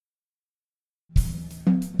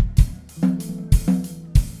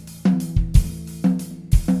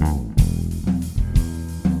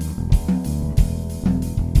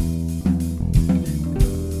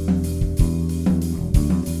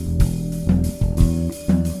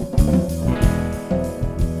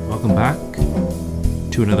back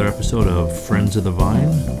to another episode of Friends of the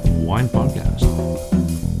Vine Wine Podcast.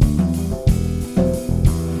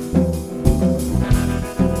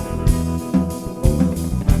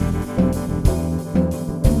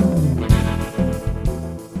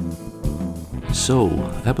 So,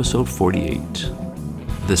 episode 48.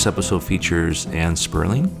 This episode features Anne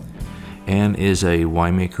Sperling. Anne is a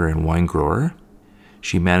winemaker and wine grower.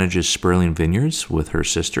 She manages Sperling Vineyards with her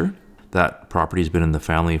sister. That property's been in the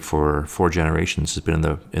family for 4 generations. It's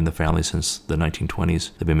been in the family since the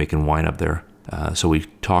 1920s. They've been making wine up there. So we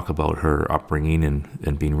talk about her upbringing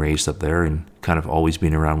and being raised up there and kind of always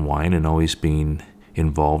being around wine and always being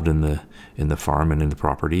involved in the farm and in the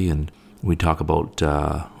property. And we talk about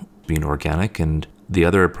being organic. And the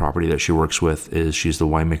other property that she works with is she's the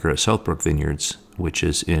winemaker at Southbrook Vineyards, which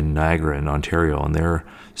is in Niagara in Ontario, and they're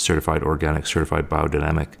certified organic, certified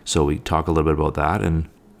biodynamic. So we talk a little bit about that. And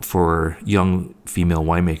for young female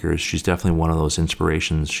winemakers, she's definitely one of those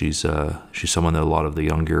inspirations. She's someone that a lot of the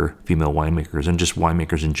younger female winemakers and just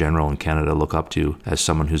winemakers in general in Canada look up to as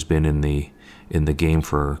someone who's been in the game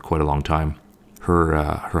for quite a long time.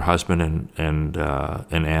 Her husband and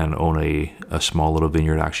Anne own a small little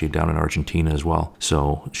vineyard actually down in Argentina as well.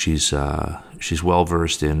 So she's well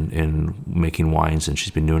versed in making wines, and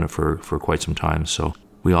she's been doing it for quite some time. So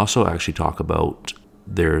we also actually talk about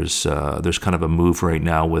there's kind of a move right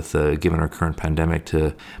now with given our current pandemic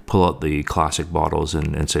to pull out the classic bottles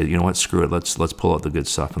and say, you know what, screw it, let's pull out the good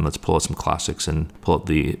stuff and let's pull out some classics and pull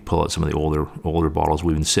out some of the older bottles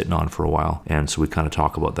we've been sitting on for a while. And so we kind of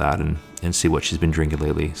talk about that and see what she's been drinking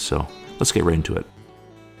lately. So let's get right into it.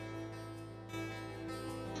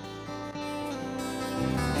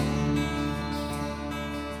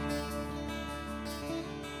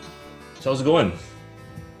 So how's it going?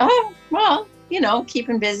 Oh, well,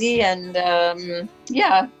 keeping busy and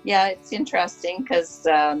yeah, it's interesting because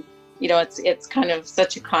it's kind of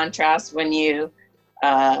such a contrast when you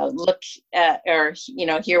look at or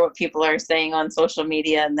hear what people are saying on social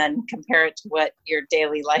media and then compare it to what your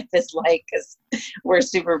daily life is like, because we're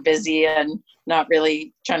super busy and not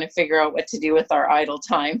really trying to figure out what to do with our idle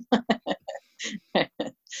time.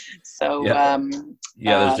 So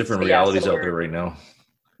there's different realities out there right now.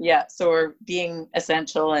 Yeah, so we're being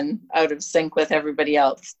essential and out of sync with everybody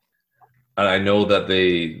else. And I know that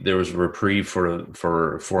there was a reprieve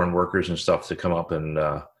for foreign workers and stuff to come up and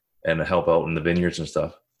help out in the vineyards and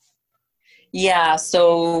stuff. Yeah,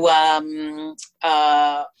 so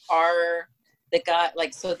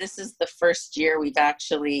so this is the first year we've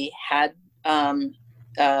actually had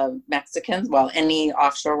Mexicans, any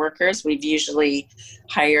offshore workers. We've usually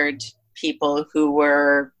hired people who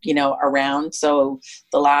were, around. So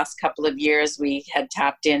the last couple of years we had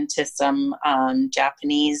tapped into some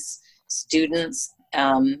Japanese students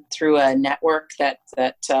through a network that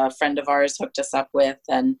a friend of ours hooked us up with.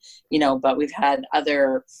 And, but we've had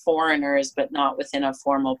other foreigners, but not within a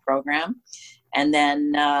formal program. And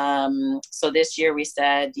then, so this year we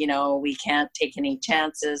said, we can't take any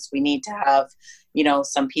chances. We need to have,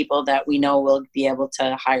 some people that we know will be able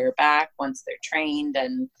to hire back once they're trained.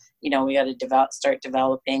 And, we got to start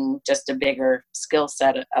developing just a bigger skill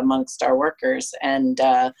set amongst our workers. And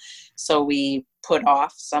so we put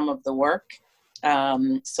off some of the work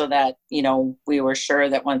so that, we were sure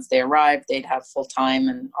that once they arrived, they'd have full time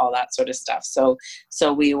and all that sort of stuff. So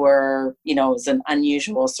we were, it was an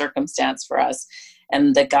unusual circumstance for us.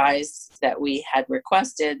 And the guys that we had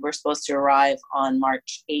requested were supposed to arrive on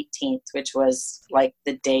March 18th, which was like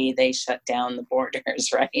the day they shut down the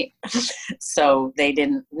borders, right? So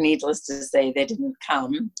needless to say, they didn't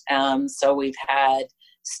come. So we've had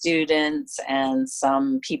students and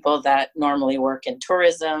some people that normally work in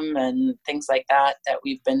tourism and things like that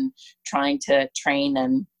we've been trying to train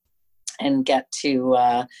and get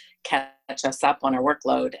to catch us up on our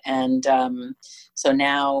workload. And so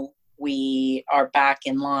now we are back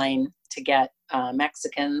in line to get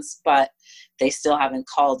Mexicans, but they still haven't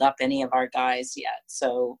called up any of our guys yet.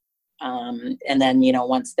 So, and then,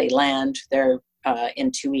 once they land, they're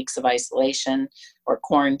in 2 weeks of isolation or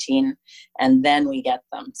quarantine, and then we get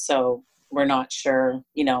them. So we're not sure,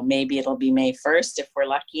 maybe it'll be May 1st if we're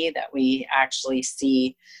lucky that we actually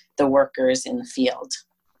see the workers in the field.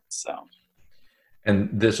 So. And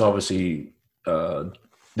this obviously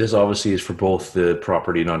is for both the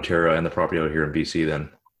property in Ontario and the property out here in BC then.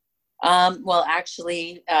 Well,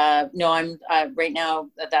 actually, no, I'm right now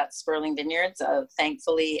at Sperling Vineyards.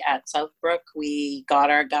 Thankfully, at Southbrook, we got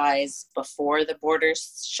our guys before the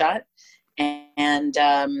borders shut, and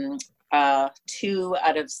 2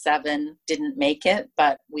 out of 7 didn't make it,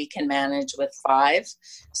 but we can manage with 5.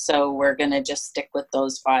 So we're going to just stick with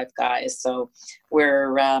those 5 guys. So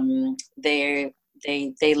we're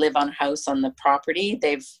they live on a house on the property.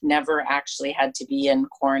 They've never actually had to be in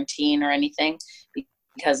quarantine or anything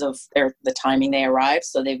because of the timing they arrived.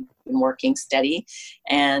 So they've been working steady,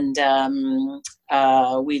 and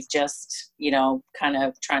we've just, kind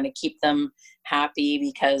of trying to keep them happy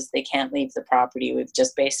because they can't leave the property. We've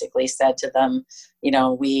just basically said to them,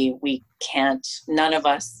 we can't, none of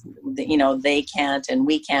us, they can't, and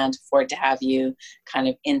we can't afford to have you kind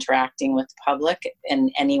of interacting with the public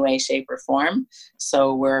in any way, shape, or form.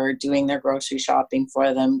 So we're doing their grocery shopping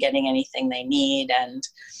for them, getting anything they need, and,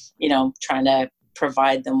 trying to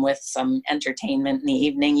provide them with some entertainment in the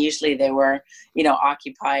evening. Usually they were,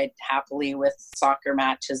 occupied happily with soccer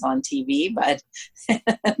matches on TV, but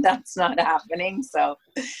that's not happening. So,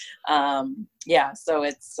 so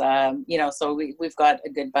it's, so we've got a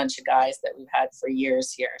good bunch of guys that we've had for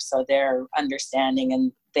years here. So they're understanding,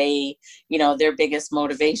 and they, their biggest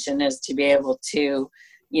motivation is to be able to,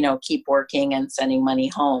 keep working and sending money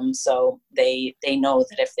home. So they know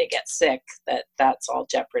that if they get sick, that's all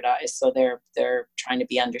jeopardized. So they're trying to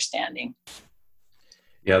be understanding.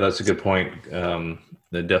 Yeah, that's a good point.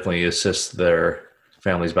 That definitely assists their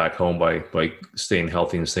families back home by staying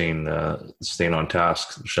healthy and staying on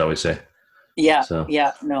task, shall we say? Yeah. So.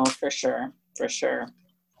 Yeah. No, for sure.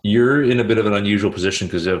 You're in a bit of an unusual position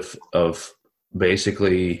because of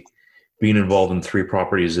basically being involved in 3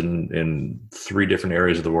 properties in 3 different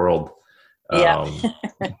areas of the world. Yeah.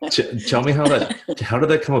 Tell me how did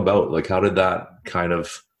that come about? Like, how did that kind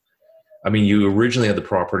of, you originally had the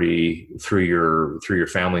property through your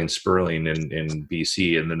family in Sperling in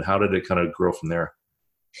BC, and then how did it kind of grow from there?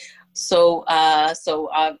 So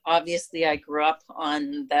obviously I grew up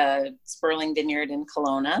on the Sperling Vineyard in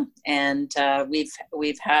Kelowna, and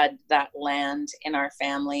we've had that land in our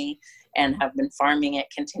family and have been farming it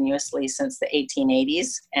continuously since the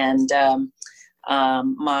 1880s. And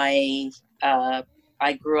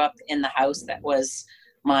I grew up in the house that was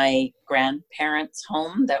my grandparents'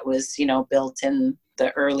 home that was, built in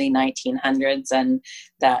the early 1900s, and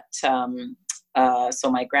that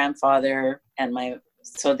so my grandfather and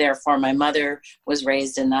therefore my mother was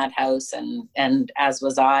raised in that house, and as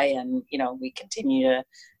was I, and we continue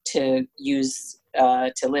to use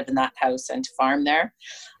to live in that house and to farm there.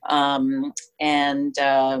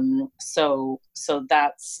 So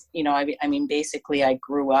that's, basically I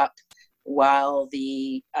grew up while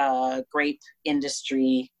the grape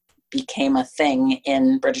industry became a thing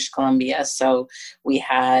in British Columbia. So we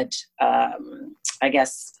had, I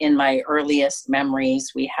guess in my earliest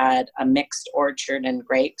memories, we had a mixed orchard and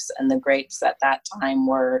grapes, and the grapes at that time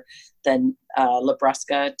were the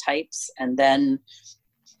Labrusca types. And then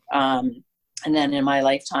in my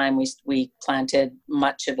lifetime, we planted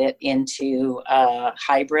much of it into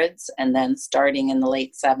hybrids. And then starting in the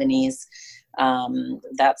late 70s,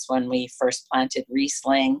 that's when we first planted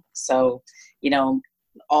Riesling. So,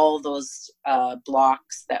 all those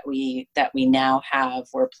blocks that we now have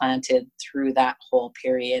were planted through that whole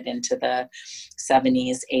period into the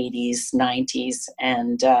 70s, 80s, 90s,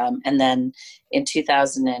 and then in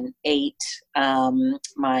 2008,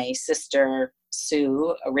 my sister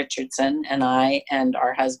Sue Richardson and I and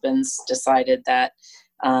our husbands decided that,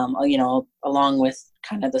 along with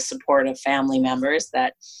kind of the support of family members,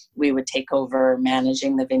 that we would take over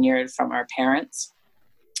managing the vineyard from our parents.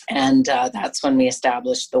 And that's when we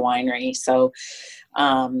established the winery. So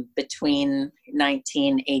between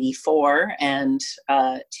 1984 and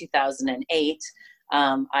 2008,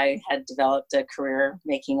 I had developed a career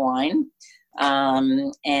making wine.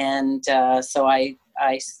 So I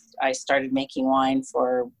started making wine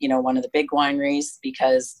for, one of the big wineries,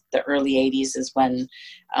 because the early 80s is when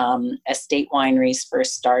estate wineries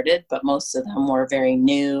first started, but most of them were very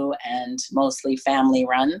new and mostly family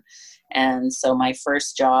run. And so my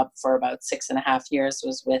first job for about 6.5 years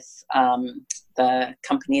was with the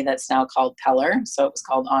company that's now called Peller. So it was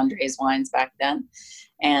called Andre's Wines back then.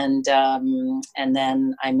 And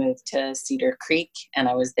then I moved to Cedar Creek, and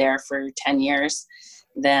I was there for 10 years.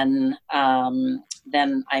 Then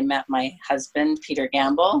I met my husband, Peter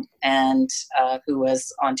Gamble, and who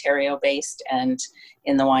was Ontario based and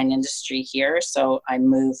in the wine industry here. So I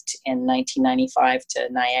moved in 1995 to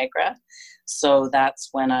Niagara. So that's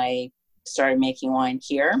when I started making wine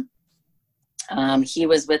here. He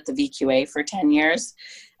was with the VQA for 10 years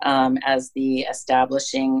as the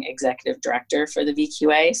establishing executive director for the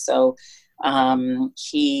VQA. So when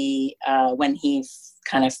he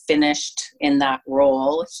kind of finished in that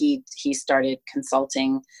role, he started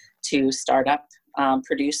consulting to startup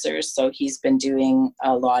producers. So he's been doing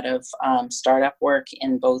a lot of startup work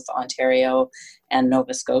in both Ontario and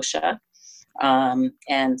Nova Scotia. And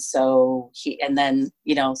then, so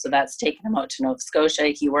that's taken him out to Nova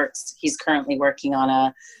Scotia. He's currently working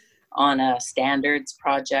on a standards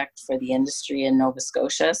project for the industry in Nova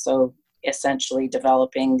Scotia. So essentially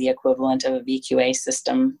developing the equivalent of a VQA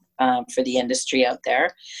system for the industry out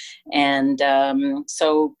there. And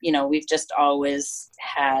so, we've just always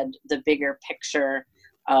had the bigger picture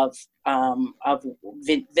of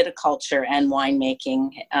viticulture and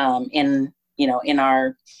winemaking in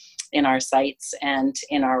our sites and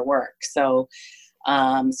in our work. So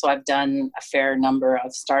I've done a fair number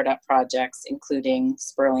of startup projects, including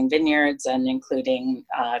Sperling Vineyards and including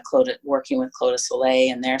working with Clos de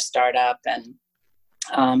Soleil and their startup, and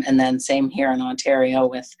then same here in Ontario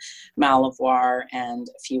with Malivoire and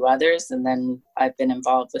a few others. And then I've been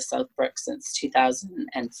involved with Southbrook since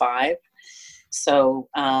 2005. So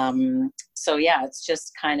yeah, it's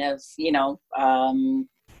just kind of,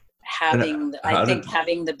 having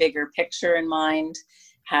the bigger picture in mind,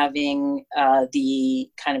 having the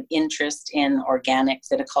kind of interest in organic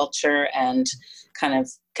viticulture and kind of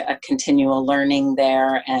a continual learning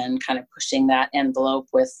there, and kind of pushing that envelope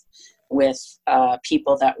with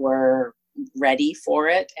people that were ready for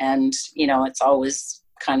it. And it's always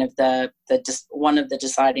kind of just one of the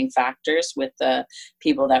deciding factors with the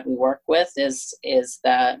people that we work with is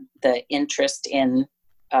the interest in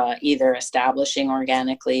either establishing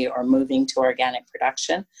organically or moving to organic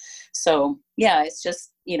production. So yeah, it's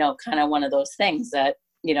just, kind of one of those things that,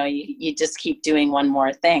 you just keep doing one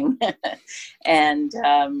more thing. And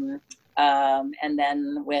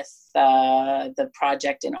then with the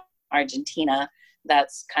project in Argentina,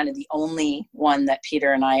 that's kind of the only one that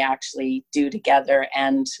Peter and I actually do together.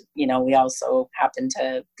 And, we also happen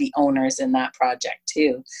to be owners in that project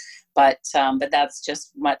too. But that's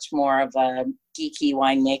just much more of a geeky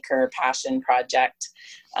winemaker passion project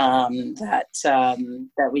that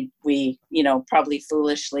we probably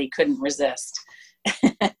foolishly couldn't resist.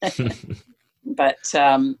 But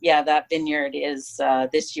that vineyard is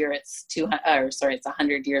this year it's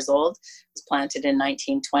 100 years old. It was planted in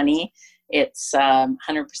 1920. It's 100%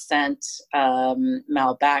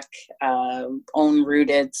 Malbec, own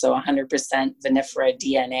rooted, so 100% vinifera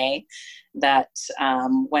DNA. That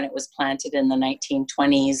when it was planted in the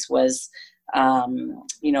 1920s was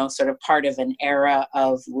sort of part of an era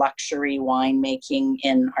of luxury winemaking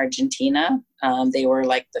in Argentina. They were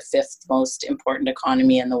like the 5th most important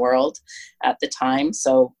economy in the world at the time.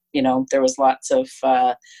 So, there was lots of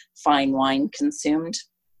fine wine consumed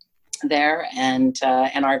there, and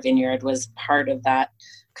our vineyard was part of that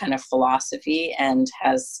kind of philosophy and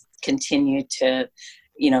has continued to,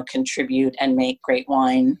 contribute and make great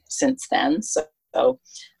wine since then. So it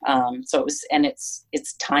was, and it's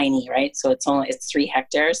tiny, right? So it's 3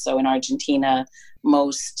 hectares. So in Argentina,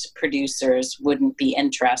 most producers wouldn't be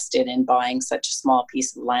interested in buying such a small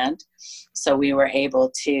piece of land. So we were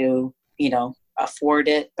able to, afford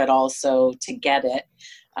it, but also to get it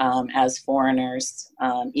as foreigners,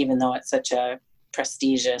 even though it's such a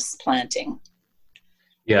prestigious planting.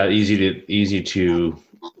 Yeah, easy to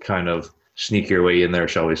kind of sneak your way in there,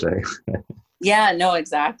 shall we say? Yeah, no,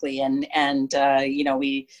 exactly. And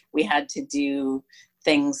we had to do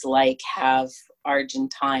things like have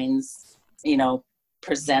Argentines,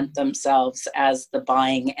 present themselves as the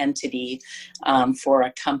buying entity for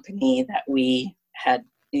a company that we had,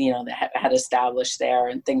 that had established there,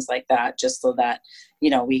 and things like that, just so that,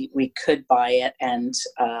 we could buy it and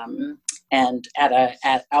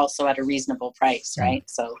also at a reasonable price. Right.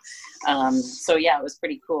 So yeah, it was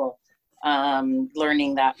pretty cool.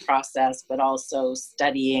 Learning that process, but also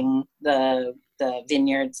studying the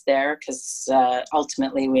vineyards there, because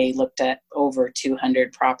ultimately we looked at over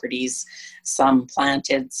 200 properties, some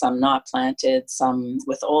planted, some not planted, some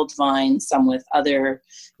with old vines, some with other,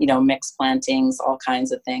 mixed plantings, all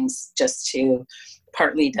kinds of things, just to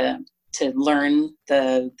partly to learn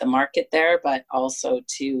the market there, but also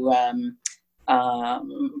to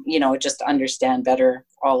just understand better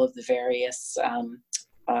all of the various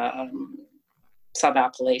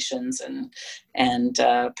sub-appellations and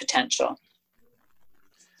potential.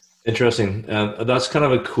 Interesting. That's kind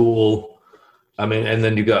of a cool, and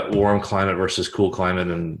then you got warm climate versus cool climate,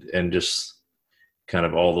 and just kind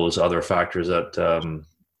of all those other factors that,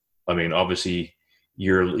 obviously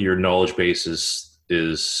your knowledge base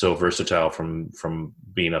is so versatile from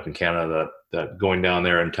being up in Canada that going down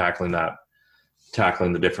there and tackling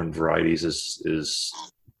the different varieties is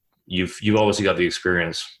you've obviously got the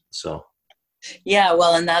experience. So Yeah,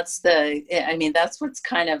 well, and that's what's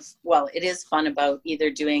kind of, well, it is fun about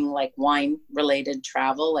either doing like wine related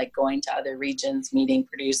travel, like going to other regions, meeting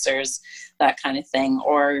producers, that kind of thing,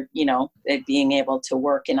 or, it being able to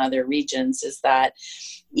work in other regions, is that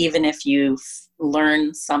even if you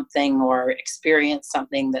learn something or experience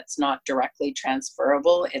something that's not directly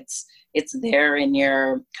transferable, it's there in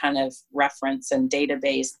your kind of reference and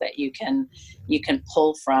database that you can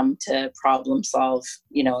pull from to problem solve,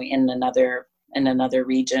 in another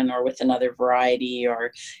region or with another variety,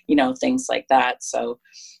 or things like that. So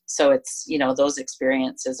it's, those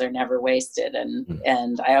experiences are never wasted,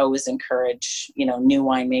 and I always encourage, new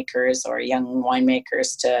winemakers or young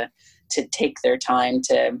winemakers to take their time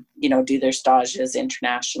to, do their stages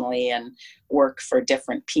internationally and work for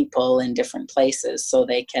different people in different places, so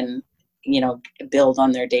they can, build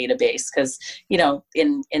on their database. Because,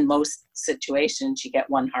 in most situations, you get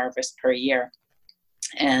one harvest per year.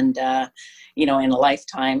 And, in a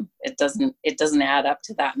lifetime, it doesn't add up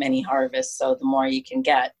to that many harvests. So the more you can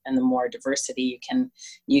get and the more diversity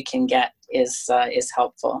you can get is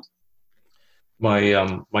helpful.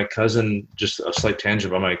 My cousin, just a slight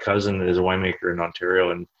tangent, but my cousin is a winemaker in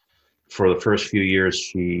Ontario, and for the first few years,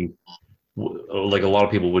 she, like a lot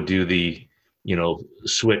of people, would do the,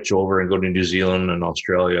 switch over and go to New Zealand and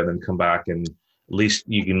Australia, and then come back, and at least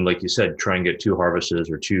you can, like you said, try and get two harvests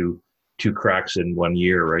or two cracks in 1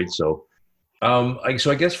 year, right? So,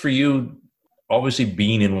 I guess for you, obviously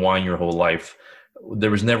being in wine your whole life,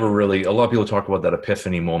 there was never really, a lot of people talk about that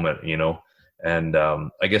epiphany moment, and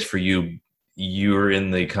I guess for you, you're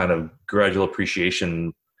in the kind of gradual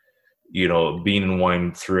appreciation, being in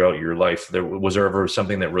wine throughout your life. Was there ever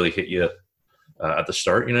something that really hit you at the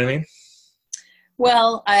start? You know what I mean?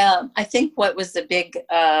 Well, I think what was a big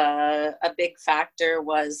factor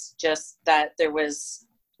was just that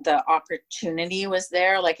the opportunity was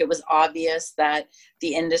there. Like, it was obvious that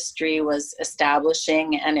the industry was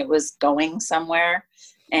establishing and it was going somewhere.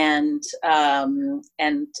 And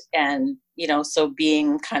so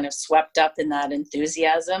being kind of swept up in that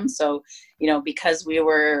enthusiasm. So, because we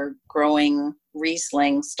were growing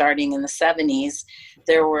Riesling starting in the 70s,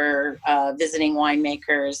 there were visiting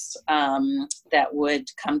winemakers that would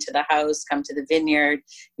come to the house, come to the vineyard,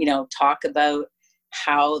 talk about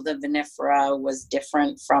how the vinifera was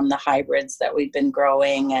different from the hybrids that we've been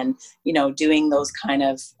growing, and, doing those kind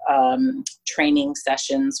of training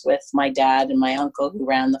sessions with my dad and my uncle who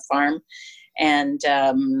ran the farm. And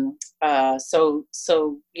so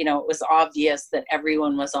it was obvious that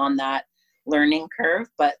everyone was on that learning curve,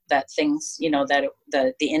 but that things,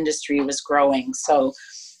 that the industry was growing. So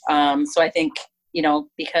I think,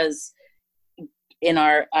 because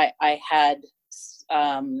I had,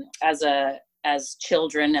 as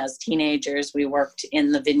children, as teenagers, we worked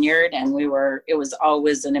in the vineyard, and it was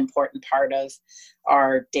always an important part of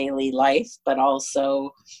our daily life, but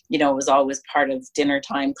also, it was always part of dinner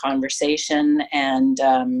time conversation, and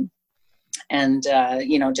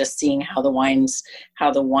just seeing how the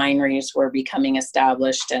wineries were becoming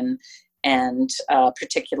established, and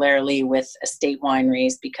particularly with estate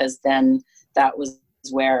wineries, because then that was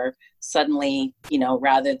where suddenly,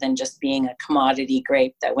 rather than just being a commodity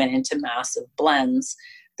grape that went into massive blends,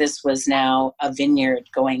 this was now a vineyard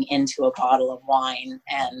going into a bottle of wine.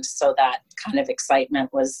 And so that kind of excitement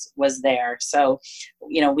was there. So,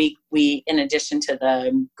 we, in addition to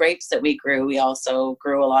the grapes that we grew, we also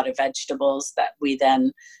grew a lot of vegetables that we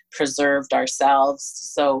then preserved ourselves.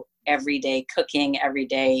 So everyday cooking,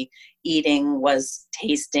 everyday eating was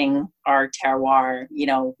tasting our terroir,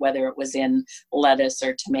 whether it was in lettuce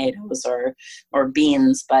or tomatoes or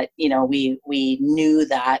beans, but we knew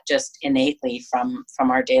that just innately from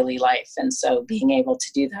our daily life. And so being able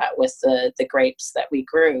to do that with the grapes that we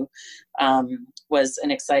grew was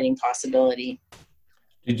an exciting possibility.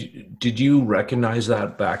 Did you recognize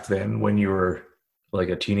that back then when you were like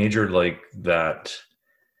a teenager, like that?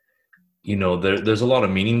 There's a lot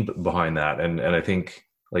of meaning behind that, and I think,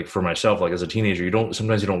 like, for myself, like as a teenager,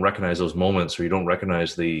 sometimes you don't recognize those moments, or you don't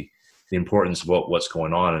recognize the importance of what's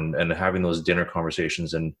going on, and having those dinner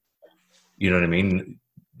conversations, and you know what I mean,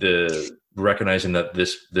 the recognizing that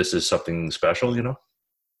this is something special,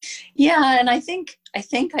 Yeah, and I think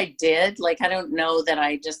I did. Like, I don't know that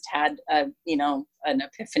I just had an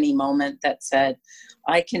epiphany moment that said,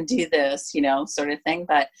 I can do this, sort of thing.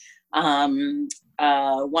 But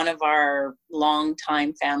one of our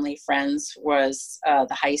longtime family friends was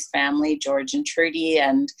the Heist family, George and Trudy,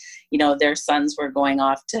 and their sons were going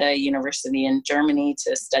off to university in Germany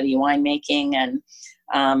to study winemaking, and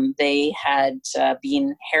they had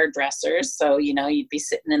been hairdressers. So you'd be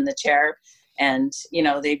sitting in the chair, and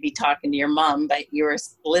they'd be talking to your mom, but you were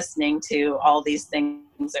listening to all these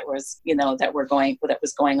things that was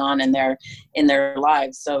going on in their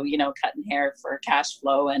lives. So cutting hair for cash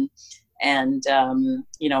flow and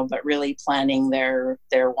but really planning their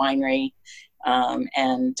winery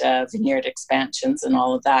and vineyard expansions and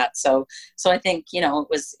all of that. So I think it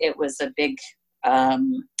was a big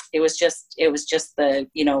it was just the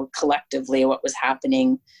collectively what was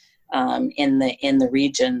happening in the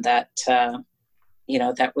region that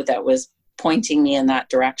that was pointing me in that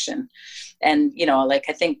direction. And I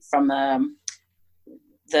think from that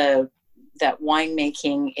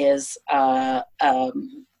winemaking is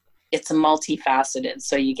it's a multifaceted.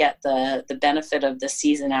 So you get the benefit of the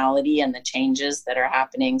seasonality and the changes that are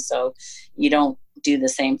happening. So you don't do the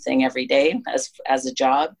same thing every day as a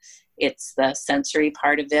job. It's the sensory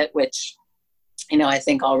part of it, which, I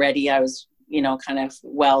think already I was, kind of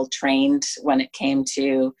well trained when it came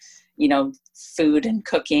to, food and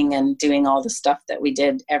cooking and doing all the stuff that we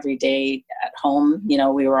did every day at home. We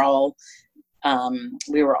were all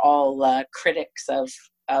critics of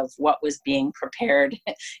what was being prepared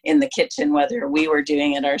in the kitchen, whether we were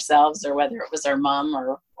doing it ourselves or whether it was our mom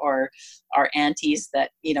or our aunties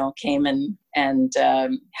that came and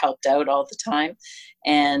helped out all the time.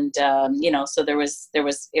 And so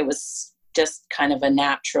it was just kind of a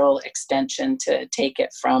natural extension to take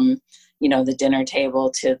it from the dinner table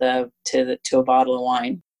to a bottle of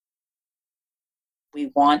wine. We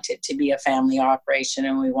want it to be a family operation,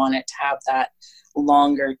 and we want it to have that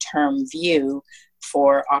longer term view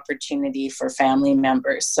for opportunity for family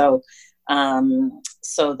members. So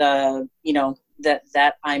the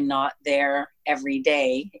that I'm not there every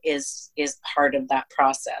day is part of that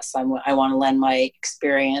process. I want to lend my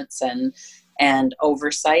experience and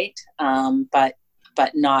oversight,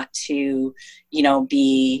 but not to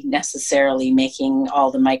be necessarily making all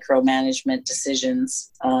the micromanagement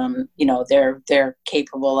decisions. They're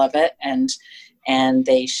capable of it, and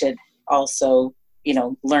they should also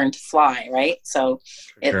learn to fly, right? So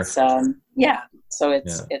it's so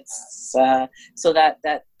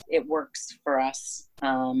that it works for us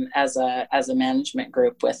as a management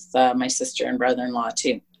group with my sister and brother-in-law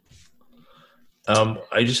too.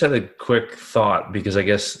 I just had a quick thought, because I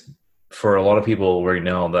guess for a lot of people right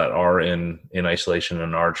now that are in isolation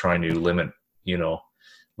and are trying to limit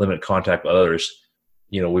contact with others,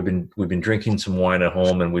 we've been drinking some wine at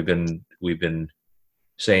home, and we've been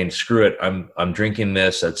saying, screw it, I'm drinking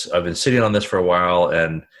this. I've been sitting on this for a while,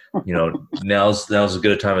 and now's as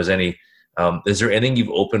good a time as any. Is there anything you've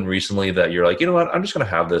opened recently that you're like, you know what, I'm just going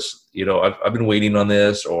to have this, I've been waiting on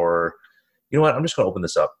this, or you know what, I'm just going to open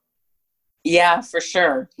this up? Yeah, for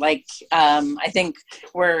sure. I think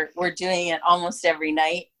we're doing it almost every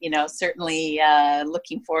night, certainly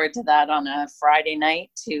looking forward to that on a Friday night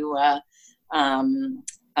to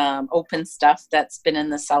open stuff that's been in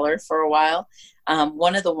the cellar for a while.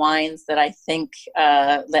 One of the wines that I think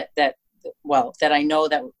that I know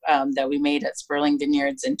that we made at Sperling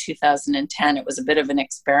Vineyards in 2010, it was a bit of an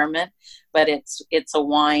experiment, but it's a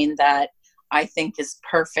wine that I think is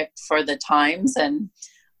perfect for the times, and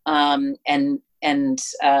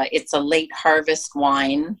it's a late harvest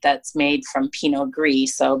wine that's made from Pinot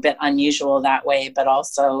Gris, so a bit unusual that way, but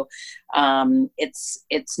also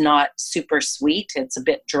it's not super sweet. It's a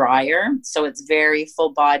bit drier, so it's very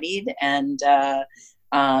full bodied, and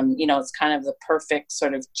it's kind of the perfect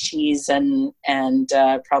sort of cheese and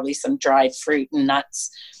probably some dried fruit and nuts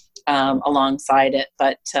alongside it.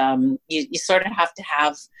 But you sort of have to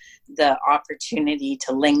have the opportunity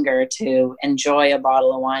to linger to enjoy a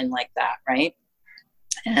bottle of wine like that, right?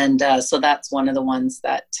 And so that's one of the ones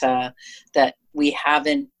that we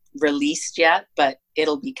haven't released yet, but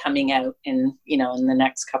it'll be coming out in the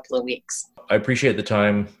next couple of weeks. I appreciate the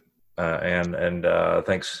time, and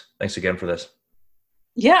thanks again for this.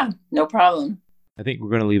 Yeah, no problem. I think we're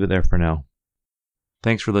going to leave it there for now.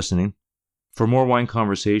 Thanks for listening. For more wine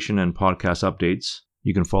conversation and podcast updates,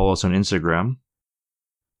 you can follow us on Instagram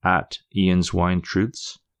at Ian's Wine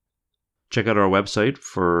Truths. Check out our website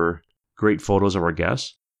for great photos of our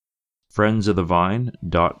guests,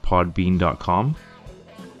 friendsofthevine.podbean.com.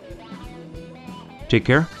 Take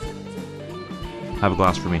care. Have a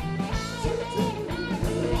glass for me.